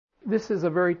This is a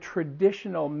very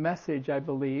traditional message, I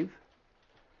believe.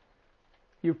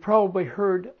 You've probably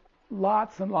heard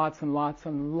lots and lots and lots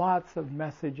and lots of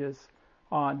messages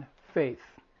on faith.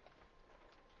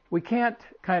 We can't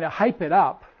kind of hype it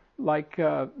up like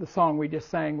the song we just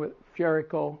sang with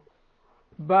Jericho,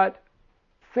 but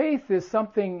faith is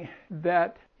something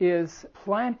that is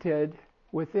planted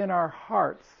within our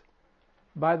hearts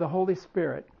by the Holy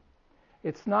Spirit.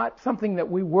 It's not something that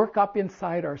we work up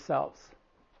inside ourselves.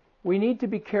 We need to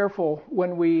be careful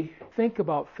when we think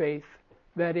about faith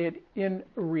that it in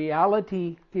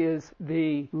reality is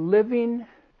the living,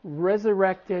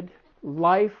 resurrected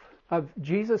life of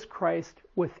Jesus Christ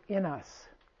within us.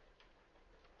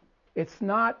 It's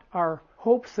not our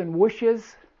hopes and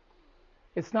wishes.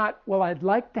 It's not, well, I'd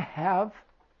like to have.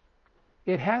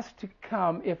 It has to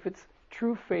come, if it's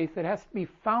true faith, it has to be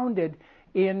founded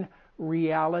in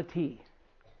reality.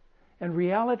 And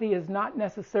reality is not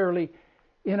necessarily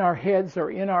in our heads or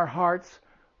in our hearts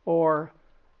or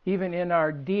even in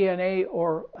our DNA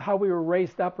or how we were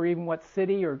raised up or even what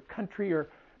city or country or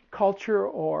culture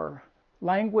or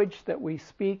language that we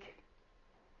speak.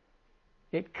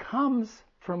 It comes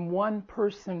from one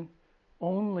person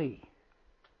only.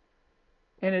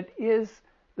 And it is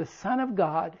the Son of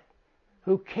God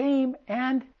who came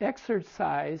and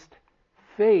exercised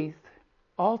faith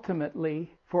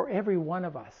ultimately for every one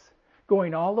of us,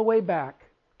 going all the way back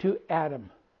to Adam,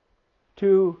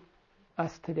 to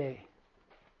us today.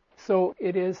 So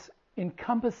it is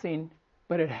encompassing,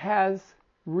 but it has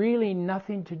really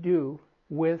nothing to do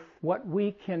with what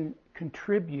we can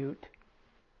contribute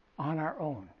on our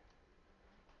own.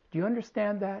 Do you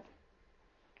understand that?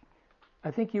 I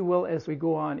think you will as we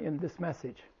go on in this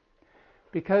message.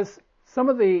 Because some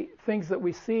of the things that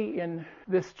we see in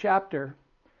this chapter,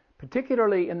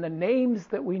 particularly in the names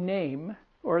that we name,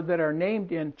 or that are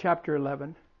named in chapter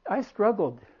 11, I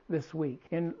struggled this week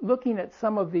in looking at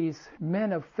some of these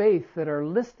men of faith that are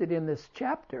listed in this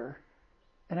chapter,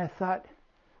 and I thought,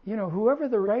 whoever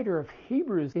the writer of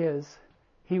Hebrews is,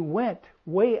 he went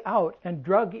way out and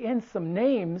drug in some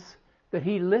names that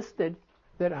he listed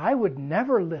that I would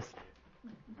never list.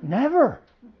 Never.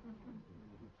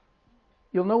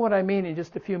 You'll know what I mean in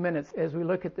just a few minutes as we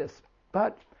look at this.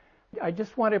 But I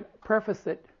just want to preface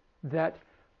it that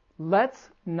let's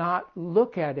not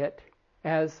look at it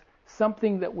as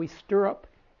something that we stir up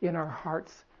in our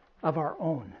hearts of our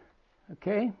own.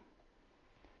 Okay?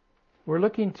 We're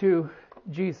looking to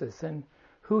Jesus and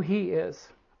who he is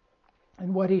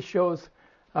and what he shows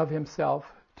of himself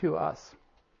to us.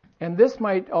 And this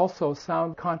might also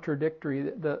sound contradictory.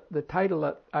 The title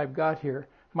that I've got here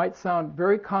might sound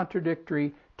very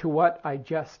contradictory to what I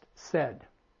just said.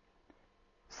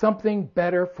 Something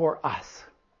better for us.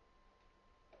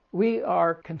 We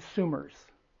are consumers.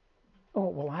 Oh,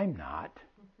 well, I'm not.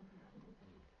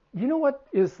 You know what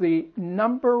is the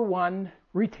number one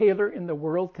retailer in the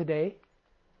world today?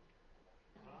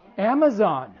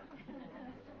 Amazon.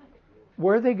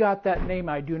 Where they got that name,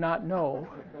 I do not know.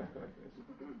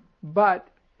 But,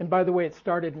 and by the way, it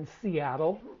started in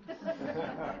Seattle.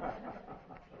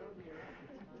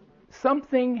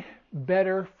 Something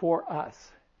better for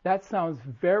us. That sounds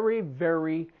very,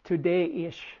 very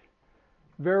today-ish.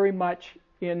 Very much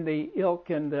in the ilk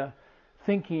and the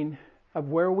thinking of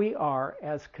where we are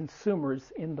as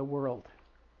consumers in the world.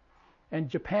 And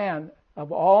Japan,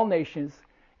 of all nations,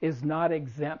 is not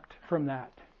exempt from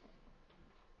that.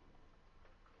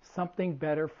 Something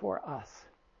better for us.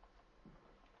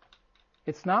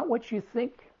 It's not what you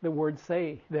think the words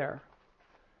say there.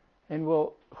 And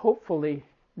we'll hopefully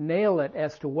nail it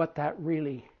as to what that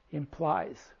really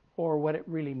implies or what it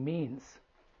really means.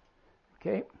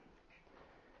 Okay?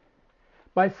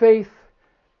 By faith,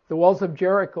 the walls of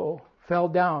Jericho fell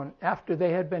down after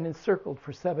they had been encircled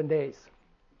for 7 days.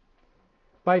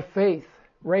 By faith,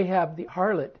 Rahab the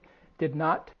harlot did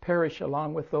not perish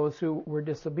along with those who were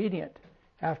disobedient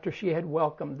after she had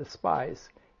welcomed the spies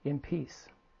in peace.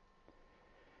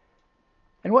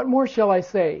 And what more shall I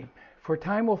say? For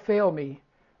time will fail me.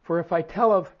 For if I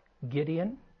tell of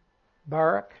Gideon,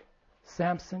 Barak,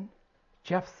 Samson,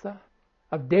 Jephthah,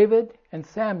 of David and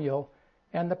Samuel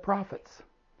and the prophets,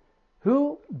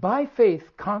 who by faith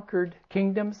conquered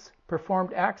kingdoms,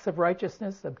 performed acts of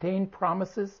righteousness, obtained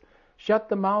promises, shut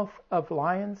the mouth of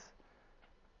lions,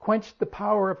 quenched the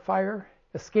power of fire,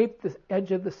 escaped the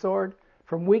edge of the sword,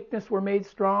 from weakness were made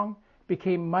strong,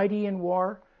 became mighty in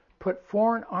war, put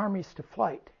foreign armies to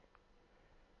flight.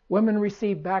 Women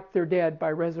received back their dead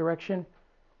by resurrection,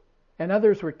 and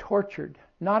others were tortured,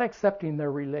 not accepting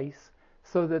their release,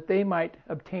 so that they might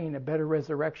obtain a better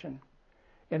resurrection.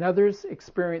 And others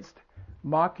experienced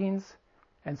mockings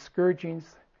and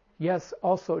scourgings, yes,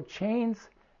 also chains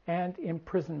and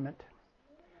imprisonment.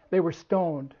 They were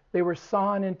stoned. They were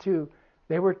sawn in two.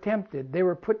 They were tempted. They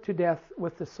were put to death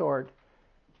with the sword.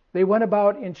 They went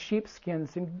about in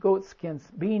sheepskins and goatskins,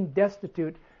 being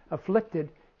destitute, afflicted,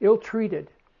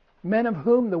 ill-treated, men of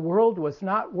whom the world was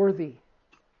not worthy,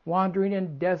 wandering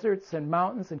in deserts and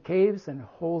mountains and caves and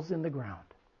holes in the ground.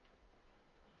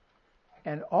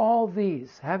 And all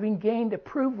these, having gained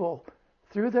approval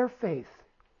through their faith,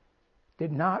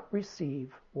 did not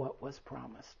receive what was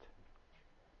promised,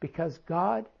 because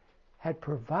God had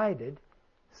provided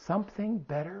something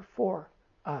better for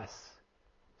us,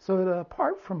 so that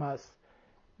apart from us,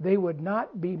 they would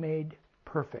not be made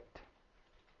perfect.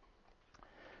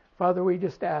 Father, we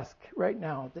just ask right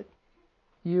now that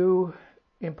you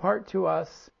impart to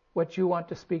us what you want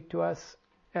to speak to us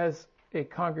as a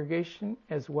congregation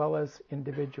as well as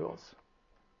individuals.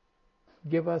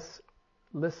 Give us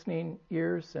listening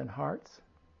ears and hearts,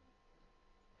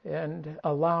 and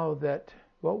allow that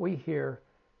what we hear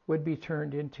would be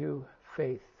turned into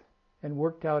faith and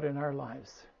worked out in our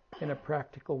lives in a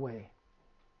practical way.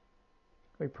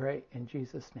 We pray in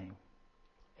Jesus' name.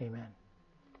 Amen.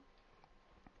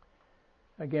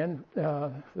 Again,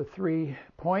 the 3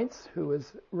 points. Who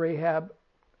is Rahab?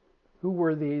 Who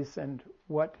were these, and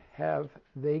what have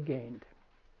they gained?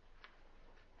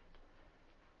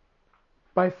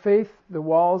 By faith, the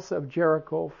walls of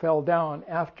Jericho fell down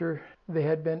after they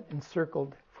had been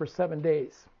encircled for 7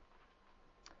 days.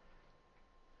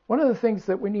 One of the things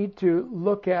that we need to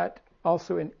look at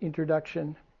also in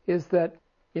introduction is that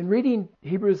in reading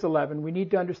Hebrews 11, we need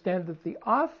to understand that the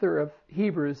author of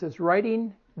Hebrews is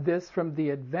writing this from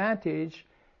the advantage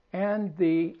and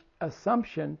the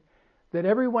assumption that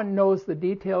everyone knows the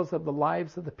details of the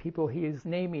lives of the people he is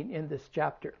naming in this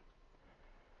chapter.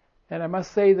 And I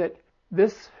must say that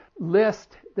this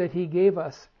list that he gave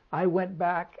us, I went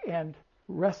back and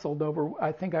wrestled over.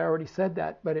 I think I already said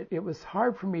that, but it was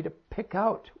hard for me to pick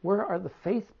out where are the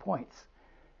faith points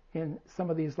in some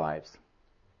of these lives.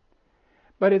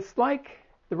 But it's like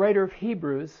the writer of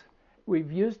Hebrews,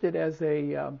 we've used it as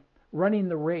a running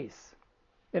the race.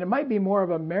 And it might be more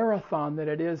of a marathon than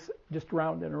it is just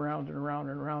round and around and around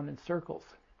and around in circles.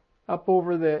 Up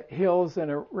over the hills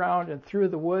and around and through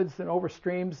the woods and over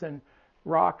streams and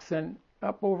rocks and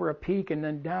up over a peak and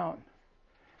then down.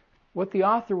 What the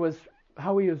author was,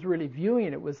 how he was really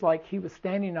viewing it, was like he was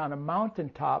standing on a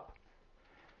mountaintop.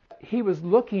 He was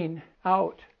looking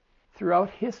out throughout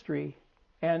history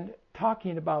and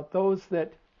talking about those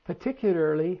that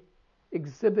particularly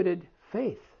exhibited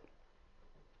faith.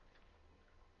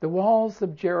 The walls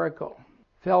of Jericho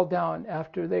fell down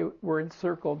after they were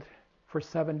encircled for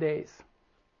 7 days.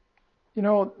 You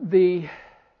know, the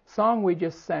song we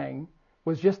just sang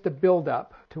was just a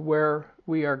build-up to where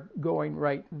we are going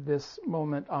right this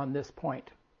moment on this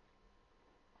point.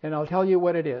 And I'll tell you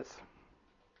what it is.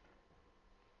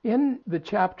 In the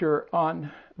chapter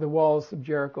on the walls of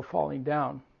Jericho falling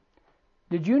down,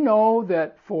 did you know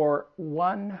that for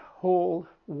 1 whole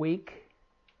week,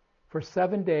 for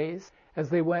 7 days, as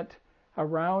they went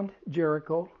around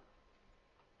Jericho,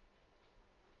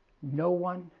 no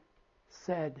one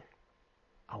said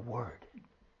a word?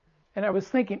 And I was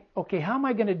thinking, okay, how am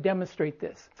I going to demonstrate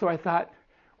this? So I thought,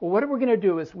 well, what we're going to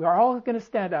do is we're all going to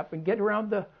stand up and get around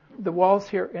the walls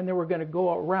here, and then we're going to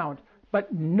go around.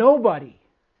 But nobody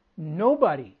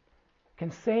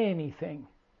can say anything.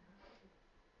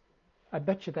 I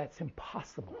bet you that's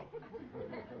impossible.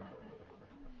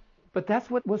 But that's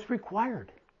what was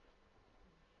required.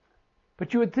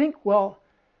 But you would think, well,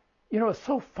 you know, it's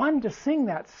so fun to sing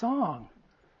that song.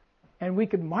 And we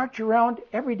could march around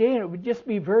every day and it would just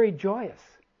be very joyous.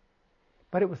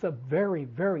 But it was a very,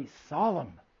 very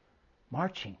solemn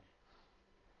marching.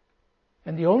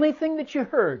 And the only thing that you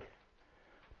heard,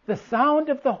 the sound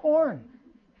of the horn,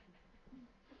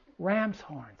 ram's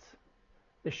horns,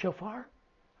 the shofar.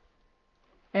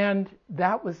 And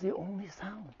that was the only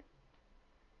sound.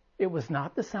 It was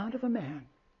not the sound of a man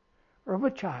or of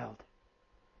a child,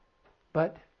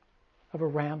 but of a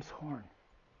ram's horn.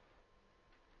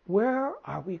 Where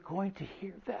are we going to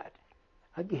hear that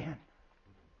again?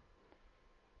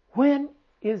 When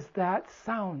is that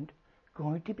sound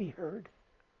going to be heard?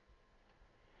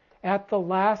 At the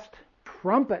last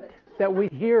trumpet that we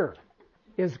hear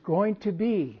is going to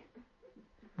be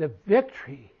the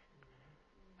victory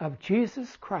of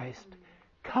Jesus Christ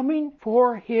coming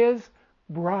for his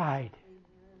bride.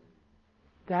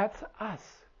 That's us.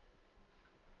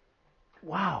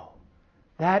 Wow,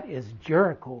 that is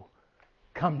Jericho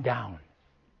come down.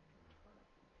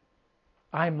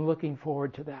 I'm looking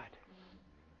forward to that.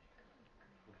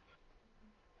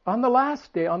 On the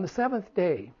last day, on the 7th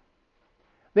day,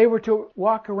 They were to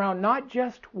walk around not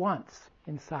just once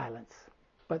in silence,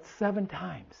 but 7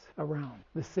 times around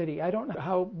the city. I don't know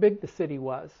how big the city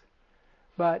was,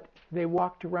 but they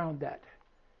walked around that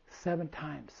 7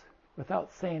 times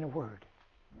without saying a word.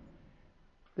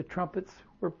 The trumpets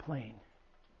were playing.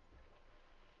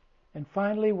 And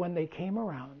finally, when they came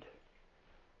around,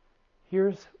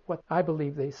 here's what I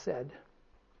believe they said.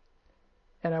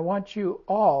 And I want you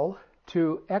all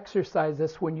to exercise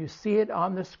this when you see it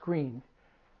on the screen.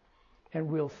 And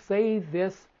we'll say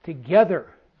this together,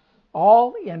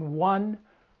 all in one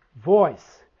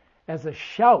voice, as a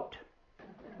shout.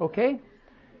 Okay?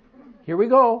 Here we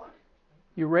go.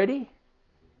 You ready?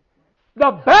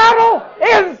 The battle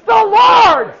is the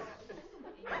Lord's!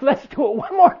 Let's do it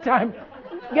one more time.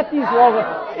 Get these walls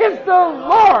up. It's the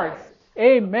Lord's!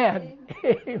 Amen.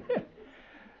 Amen.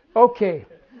 Okay,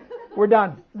 we're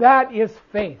done. That is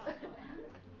faith.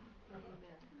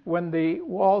 When the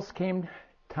walls came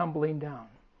tumbling down.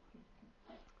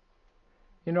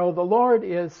 You know, the Lord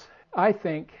is, I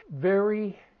think,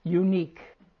 very unique.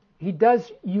 He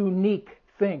does unique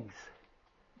things.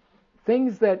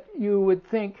 Things that you would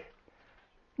think,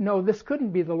 no, this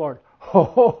couldn't be the Lord.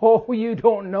 Oh, you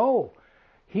don't know.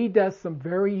 He does some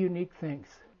very unique things.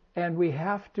 And we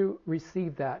have to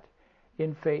receive that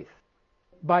in faith.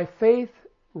 By faith,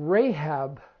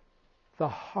 Rahab, the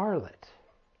harlot,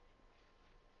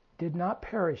 did not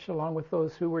perish along with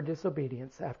those who were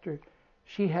disobedient after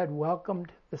she had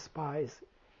welcomed the spies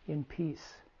in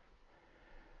peace.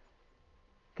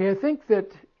 Okay, I think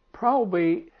that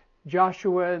probably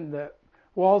Joshua and the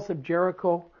walls of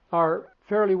Jericho are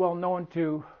fairly well known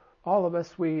to all of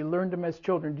us. We learned them as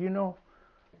children. Do you know?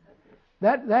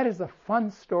 That is a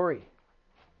fun story.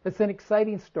 It's an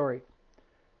exciting story.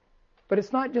 But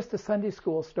it's not just a Sunday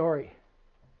school story.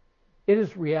 It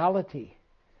is reality.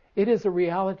 It is a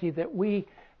reality that we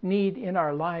need in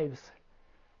our lives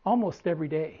almost every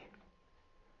day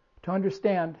to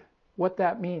understand what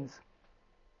that means.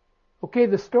 Okay,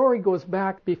 the story goes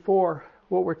back before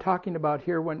what we're talking about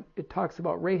here when it talks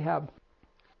about Rahab.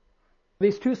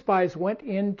 These 2 spies went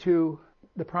into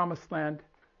the promised land,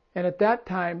 and at that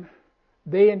time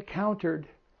they encountered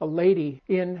a lady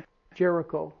in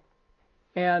Jericho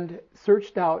and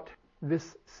searched out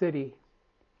this city.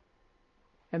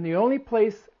 And the only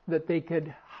place that they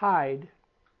could hide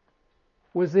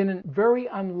was in a very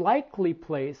unlikely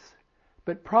place,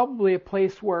 but probably a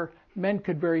place where men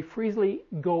could very freely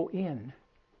go in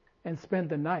and spend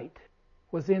the night,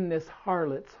 was in this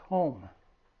harlot's home.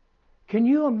 Can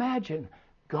you imagine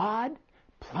God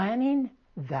planning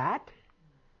that?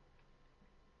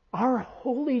 Our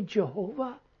holy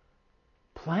Jehovah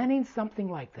planning something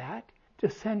like that to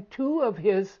send 2 of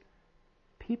his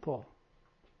people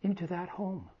into that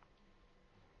home.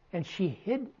 And she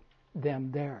hid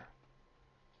them there.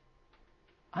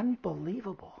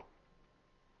 Unbelievable.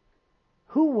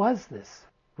 Who was this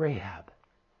Rahab?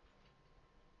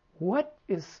 What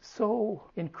is so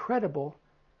incredible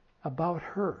about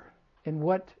her and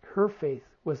what her faith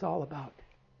was all about?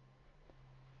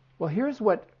 Well, here's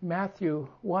what Matthew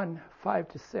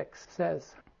 1:5-6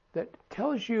 says that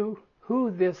tells you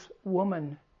who this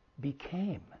woman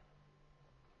became.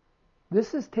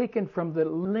 This is taken from the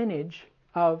lineage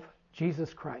of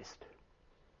Jesus Christ.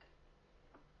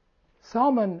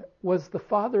 Salmon was the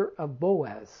father of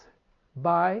Boaz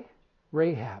by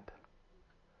Rahab.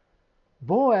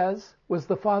 Boaz was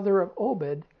the father of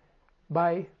Obed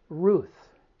by Ruth.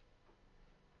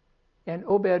 And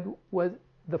Obed was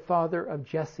the father of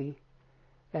Jesse,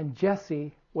 and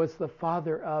Jesse was the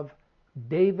father of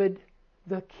David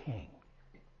the king.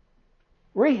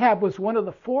 Rahab was one of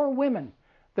the 4 women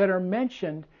that are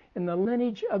mentioned in the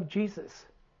lineage of Jesus.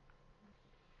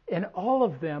 And all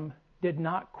of them did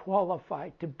not qualify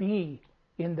to be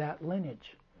in that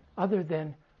lineage, other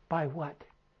than by what?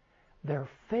 Their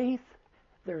faith,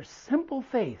 their simple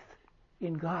faith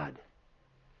in God.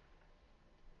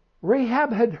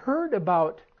 Rahab had heard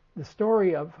about the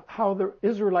story of how the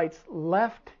Israelites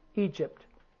left Egypt,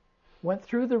 went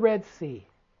through the Red Sea.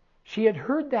 She had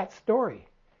heard that story.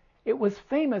 It was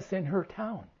famous in her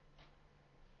town.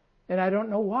 And I don't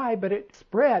know why, but it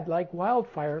spread like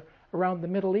wildfire around the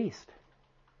Middle East.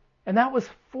 And that was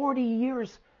 40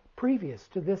 years previous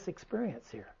to this experience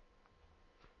here.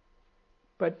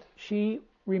 But she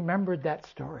remembered that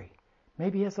story,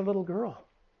 maybe as a little girl,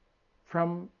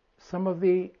 from some of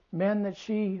the men that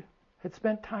she had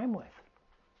spent time with.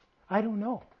 I don't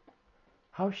know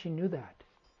how she knew that.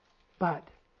 But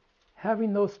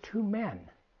having those 2 men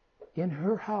in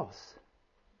her house,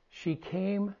 she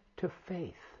came to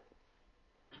faith.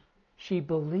 She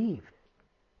believed.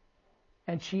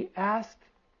 And she asked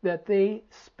that they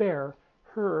spare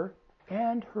her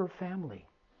and her family.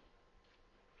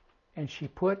 And she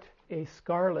put a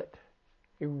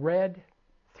red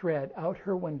thread out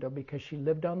her window because she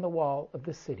lived on the wall of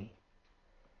the city.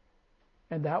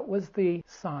 And that was the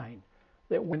sign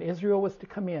that when Israel was to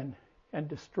come in and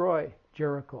destroy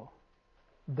Jericho,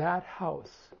 that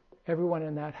house, everyone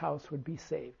in that house would be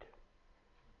saved.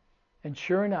 And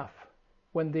sure enough,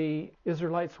 when the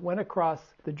Israelites went across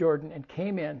the Jordan and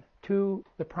came in to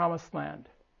the promised land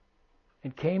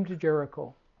and came to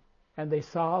Jericho, and they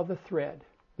saw the thread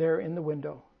there in the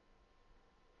window,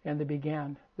 and they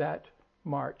began that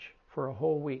march for a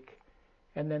whole week.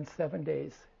 And then 7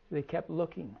 days, they kept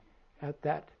looking at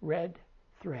that red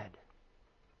thread,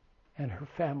 and her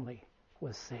family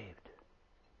was saved.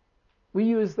 We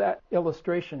used that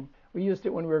illustration. We used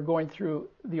it when we were going through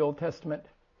the Old Testament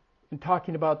and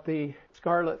talking about the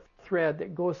scarlet thread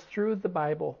that goes through the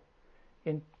Bible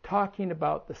in talking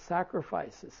about the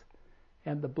sacrifices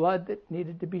and the blood that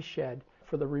needed to be shed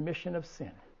for the remission of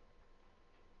sin.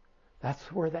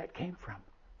 That's where that came from,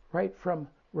 right from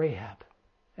Rahab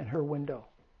and her window.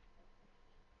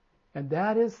 And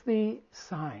that is the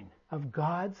sign of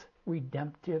God's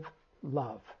redemptive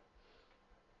love.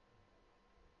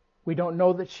 We don't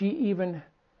know that she even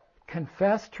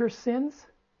confessed her sins,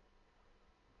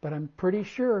 but I'm pretty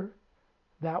sure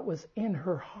that was in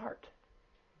her heart,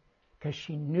 because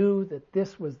she knew that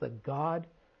this was the God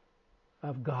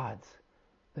of gods,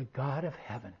 the God of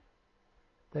heaven,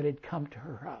 that had come to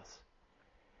her house.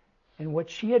 And what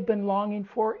she had been longing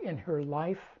for in her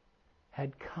life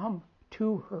had come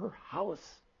to her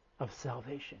house of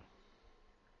salvation.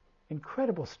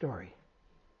 Incredible story.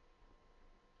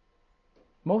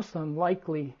 Most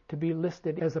unlikely to be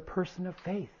listed as a person of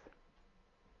faith.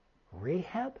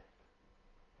 Rahab?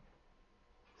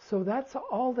 So that's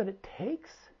all that it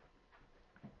takes?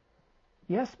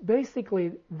 Yes,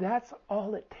 basically that's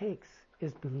all it takes,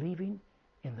 is believing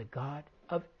in the God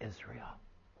of Israel,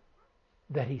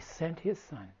 that he sent his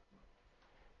son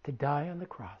to die on the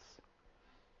cross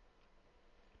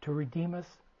to redeem us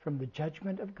from the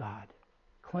judgment of God,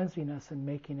 cleansing us and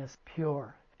making us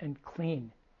pure and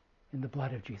clean in the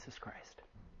blood of Jesus Christ,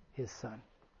 his son.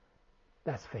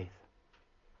 That's faith.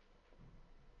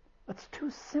 That's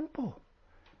too simple.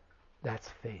 That's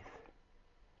faith.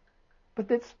 But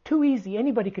that's too easy.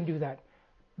 Anybody can do that.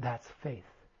 That's faith.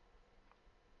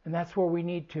 And that's where we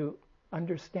need to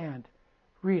understand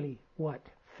really what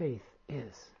faith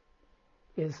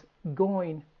is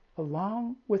going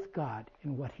along with God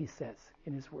in what he says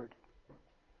in his word.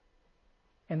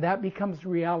 And that becomes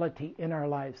reality in our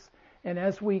lives. And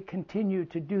as we continue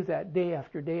to do that day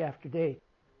after day after day,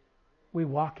 we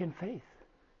walk in faith.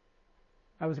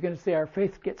 I was going to say our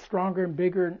faith gets stronger and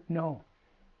bigger. No.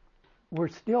 We're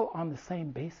still on the same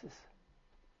basis.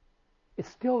 It's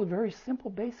still a very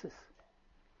simple basis.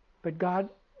 But God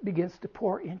begins to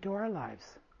pour into our lives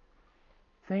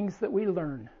things that we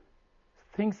learn,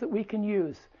 things that we can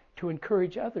use to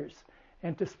encourage others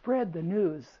and to spread the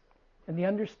news and the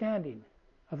understanding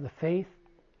of the faith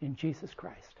in Jesus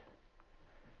Christ.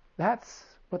 That's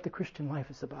what the Christian life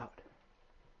is about.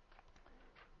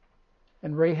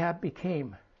 And Rahab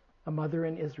became a mother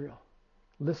in Israel,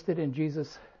 listed in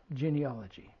Jesus'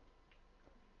 genealogy.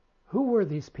 Who were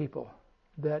these people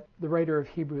that the writer of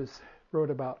Hebrews wrote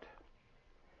about?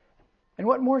 And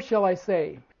what more shall I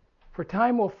say? For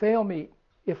time will fail me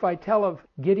if I tell of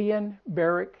Gideon,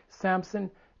 Barak, Samson,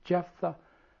 Jephthah,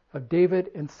 of David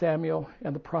and Samuel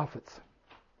and the prophets.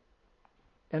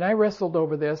 And I wrestled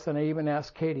over this, and I even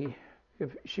asked Katie if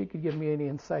she could give me any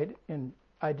insight, and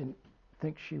I didn't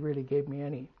think she really gave me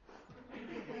any.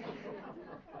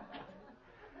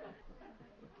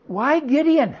 Why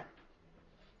Gideon?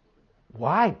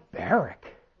 Why Barak?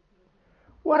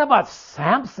 What about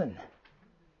Samson?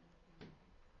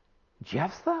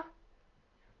 Jephthah?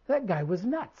 That guy was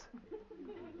nuts.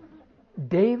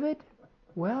 David?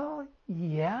 Well,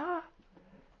 yeah.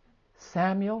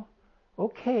 Samuel?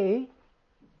 Okay.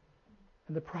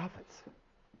 And the prophets.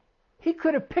 He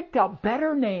could have picked out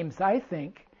better names, I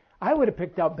think. I would have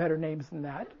picked out better names than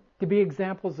that to be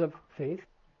examples of faith.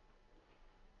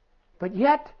 But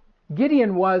yet,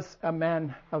 Gideon was a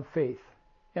man of faith.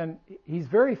 And he's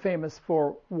very famous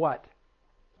for what?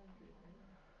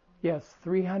 Yes,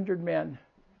 300 men.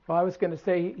 Well, I was going to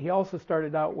say he also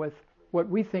started out with what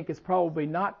we think is probably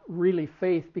not really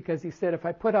faith, because he said, if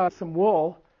I put out some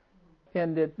wool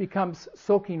and it becomes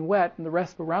soaking wet and the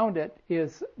rest around it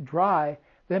is dry,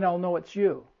 then I'll know it's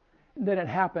you. And then it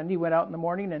happened. He went out in the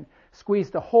morning and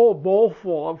squeezed a whole bowl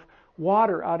full of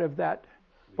water out of that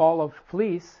ball of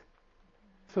fleece.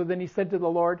 So then he said to the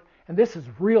Lord, And this is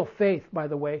real faith, by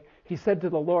the way. He said to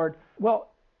the Lord,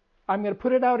 well, I'm going to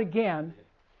put it out again,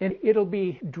 and it'll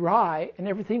be dry, and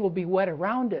everything will be wet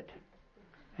around it.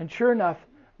 And sure enough,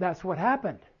 that's what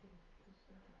happened.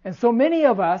 And so many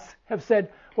of us have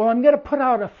said, well, I'm going to put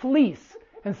out a fleece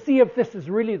and see if this is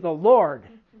really the Lord.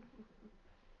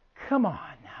 Come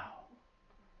on now.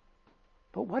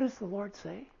 But what does the Lord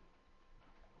say?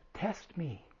 Test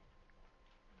me.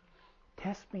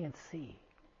 Test me and see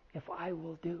if I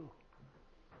will do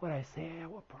what I say I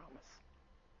will promise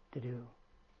to do.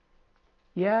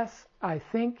 Yes, I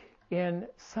think in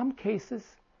some cases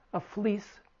a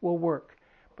fleece will work.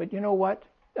 But you know what?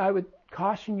 I would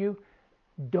caution you,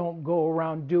 don't go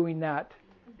around doing that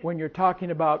when you're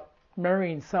talking about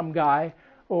marrying some guy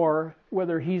or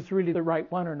whether he's really the right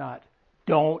one or not.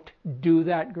 Don't do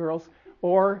that, girls.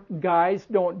 Or guys,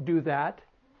 don't do that.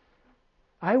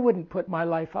 I wouldn't put my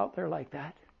life out there like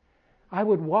that. I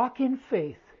would walk in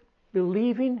faith,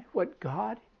 believing what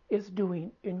God is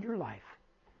doing in your life,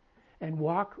 and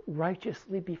walk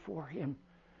righteously before Him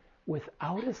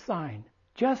without a sign,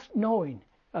 just knowing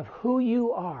of who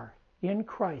you are in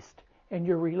Christ and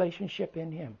your relationship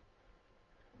in Him.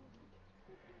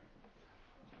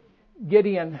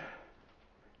 Gideon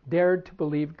dared to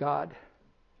believe God.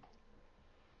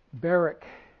 Barak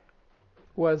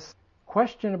was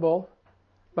questionable,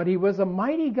 but he was a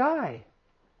mighty guy.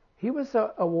 He was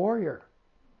a warrior,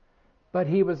 but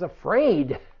he was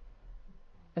afraid.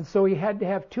 And so he had to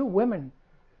have 2 women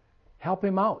help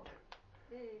him out.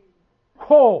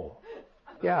 Oh,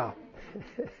 yeah.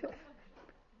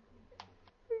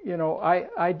 You know,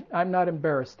 I'm not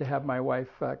embarrassed to have my wife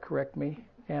correct me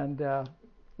and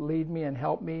lead me and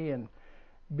help me and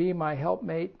be my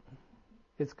helpmate.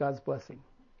 It's God's blessing.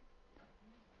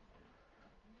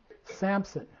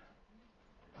 Samson.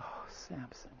 Oh,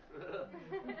 Samson.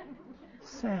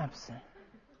 Samson.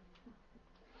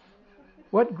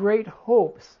 What great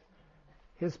hopes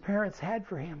his parents had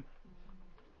for him.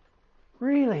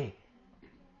 Really.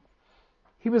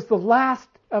 He was the last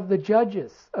of the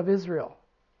judges of Israel.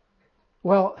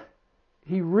 Well,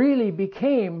 he really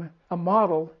became a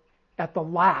model at the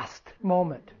last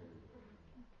moment.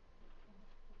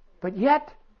 But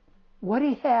yet, what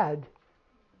he had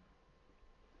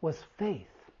was faith,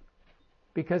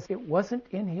 because it wasn't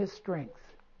in his strength.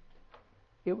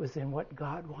 It was in what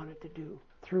God wanted to do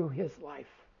through his life.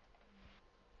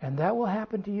 And that will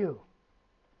happen to you.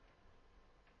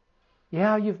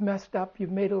 Yeah, you've messed up.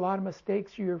 You've made a lot of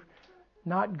mistakes. You've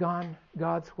not gone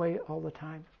God's way all the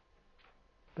time.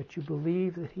 But you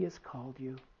believe that He has called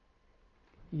you.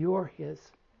 You're His.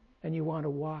 And you want to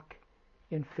walk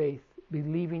in faith,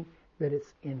 believing that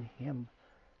it's in Him,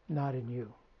 not in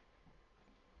you.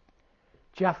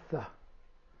 Jephthah.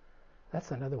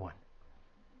 That's another one.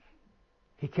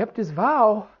 He kept his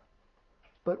vow,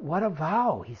 but what a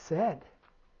vow, he said.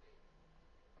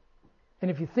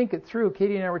 And if you think it through,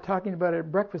 Katie and I were talking about it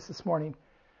at breakfast this morning.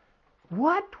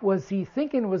 What was he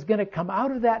thinking was going to come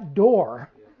out of that door?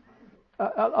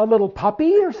 A little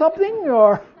puppy or something?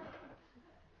 Or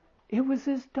it was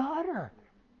his daughter.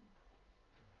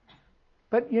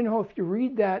 But you know, if you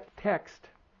read that text,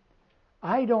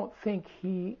 I don't think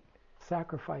he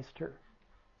sacrificed her.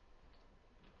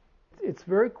 It's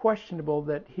very questionable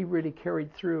that he really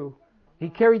carried through. He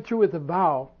carried through with a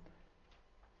vow,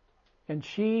 and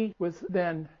she was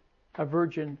then a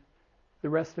virgin the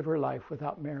rest of her life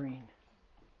without marrying.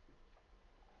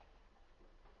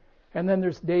 And then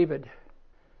there's David.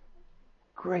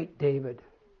 Great David.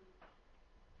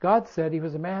 God said he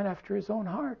was a man after His own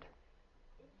heart.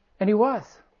 And he was.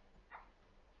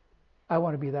 I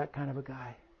want to be that kind of a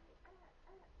guy.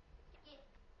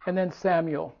 And then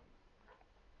Samuel,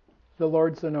 the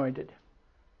Lord's anointed.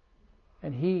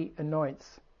 And he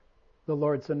anoints the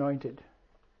Lord's anointed.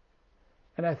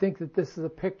 And I think that this is a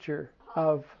picture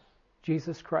of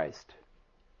Jesus Christ.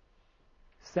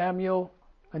 Samuel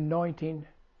anointing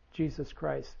Jesus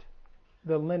Christ,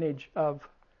 the lineage of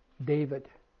David.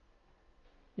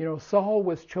 You know, Saul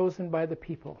was chosen by the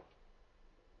people,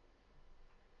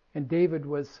 and David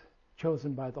was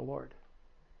chosen by the Lord.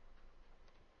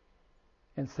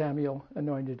 And Samuel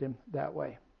anointed him that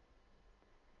way.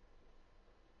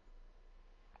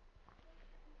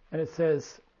 And it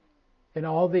says, and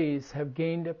all these have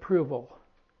gained approval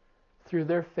through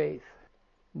their faith,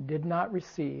 did not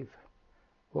receive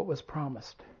what was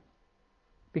promised,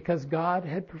 because God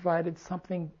had provided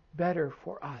something better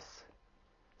for us,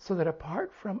 so that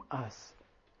apart from us,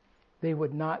 they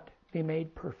would not be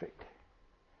made perfect.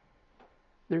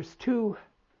 There's 2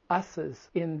 us's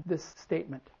in this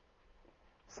statement.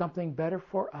 Something better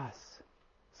for us,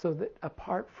 so that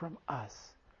apart from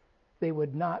us, they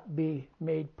would not be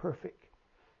made perfect.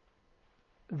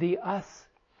 The us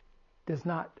does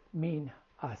not mean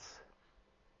us.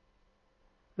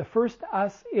 The first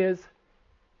us is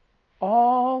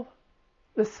all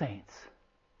the saints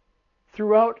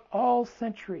throughout all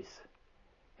centuries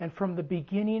and from the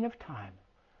beginning of time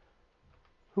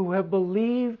who have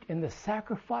believed in the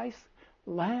sacrifice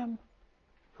lamb,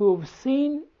 who have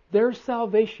seen their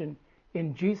salvation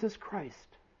in Jesus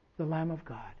Christ, the Lamb of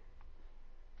God,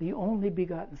 the only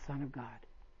begotten Son of God.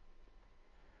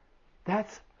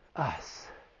 That's us.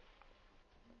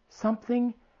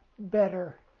 Something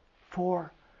better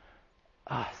for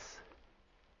us.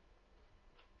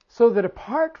 So that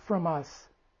apart from us,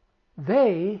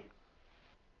 they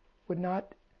would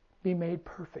not be made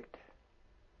perfect.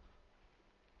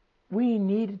 We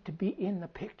needed to be in the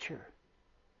picture.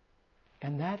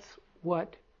 And that's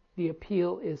what the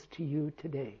appeal is to you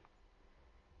today.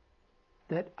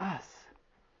 That us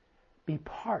be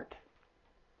part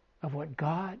of what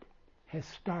God has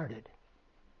started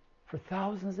for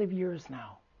thousands of years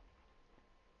now.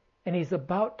 And He's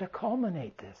about to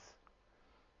culminate this.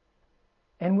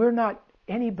 And we're not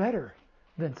any better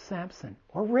than Samson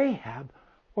or Rahab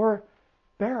or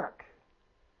Barak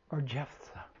or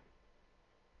Jephthah.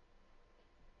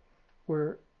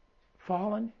 We're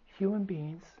fallen human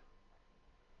beings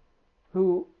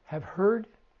who have heard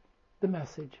the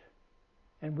message,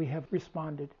 and we have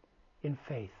responded in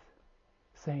faith,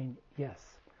 saying, yes,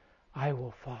 I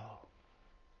will follow.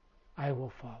 I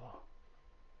will follow.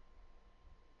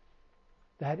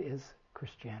 That is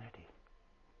Christianity.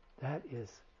 That is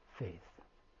faith.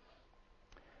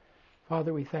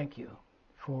 Father, we thank you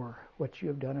for what you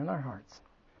have done in our hearts.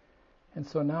 And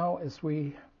so now as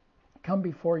we come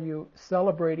before you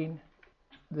celebrating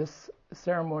this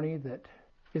ceremony that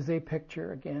is a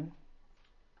picture again,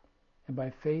 and by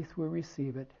faith we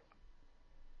receive it,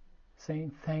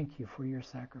 saying thank you for your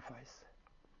sacrifice.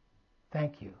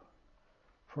 Thank you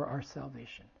for our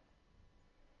salvation.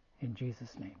 In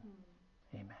Jesus' name,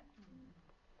 amen.